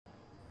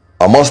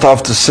I must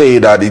have to say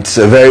that it's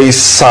a very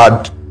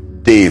sad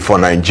day for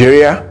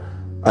Nigeria,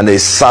 and a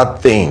sad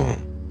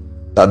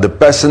thing that the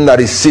person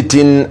that is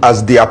sitting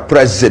as their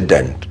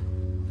president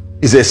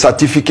is a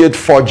certificate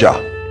forger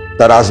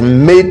that has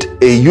made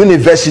a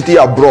university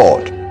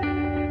abroad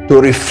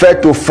to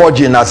refer to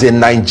forging as a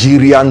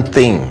Nigerian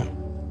thing.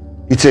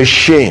 It's a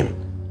shame.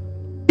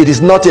 It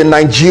is not a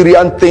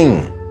Nigerian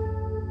thing.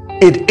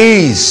 It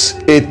is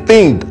a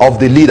thing of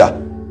the leader,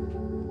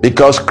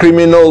 because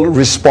criminal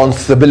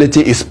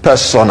responsibility is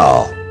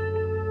personal.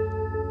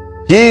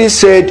 He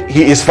said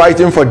he is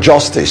fighting for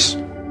justice.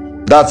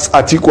 That's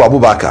Atiku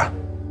Abubakar.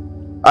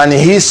 And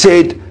he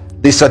said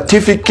the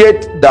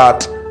certificate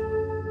that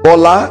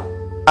Bola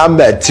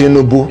Ahmed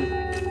Tinubu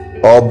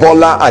or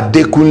Bola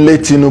Adekunle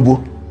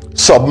Tinubu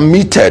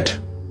submitted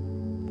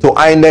to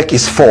INEC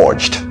is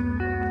forged.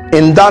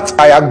 In that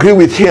I agree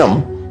with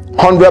him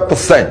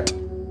 100%.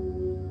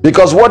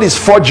 Because what is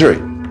forgery?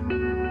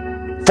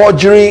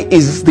 Forgery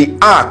is the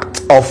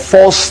act of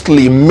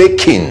falsely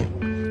making,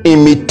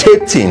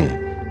 imitating,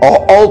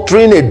 or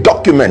altering a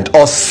document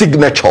or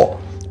signature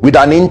with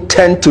an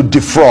intent to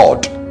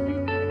defraud.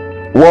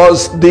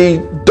 Was the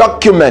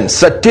document,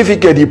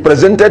 certificate he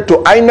presented to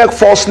INEC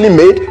falsely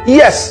made?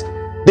 Yes,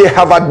 they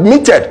have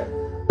admitted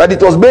that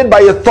it was made by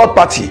a third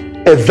party,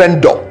 a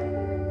vendor.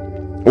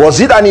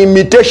 Was it an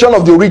imitation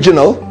of the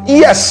original?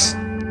 Yes,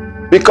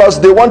 because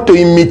they want to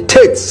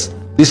imitate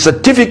the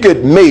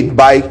certificate made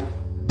by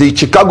the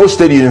Chicago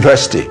State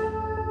University.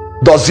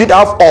 Does it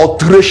have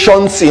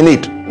alterations in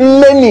it?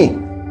 Many.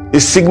 The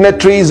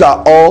signatories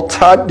are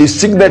altered, the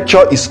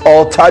signature is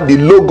altered, the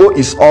logo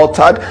is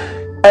altered,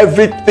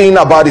 everything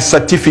about the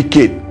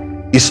certificate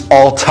is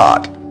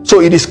altered.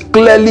 So it is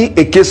clearly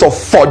a case of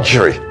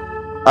forgery.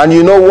 And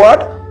you know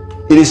what?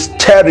 It is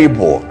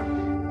terrible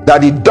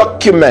that the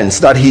documents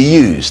that he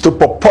used to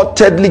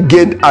purportedly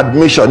gain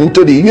admission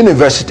into the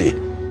university,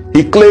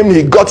 he claimed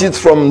he got it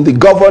from the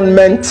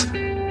government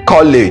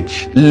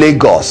college,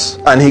 Lagos,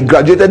 and he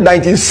graduated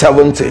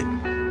 1970.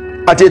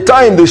 At a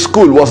time the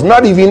school was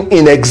not even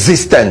in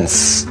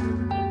existence.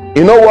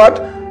 You know what?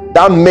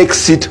 That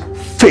makes it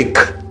fake.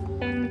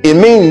 It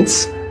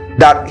means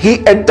that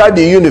he entered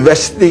the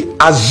university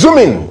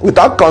assuming,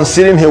 without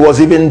considering he was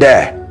even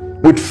there,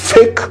 with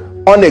fake,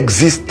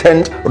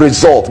 unexistent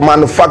results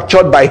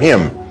manufactured by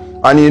him.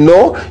 And you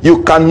know,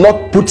 you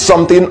cannot put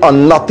something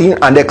on nothing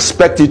and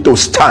expect it to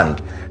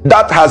stand.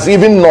 That has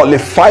even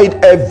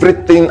nullified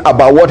everything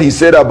about what he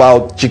said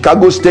about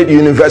Chicago State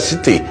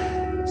University.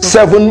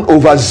 7/0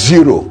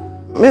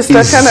 Mr.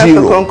 is Kenneth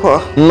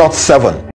 0, not 7.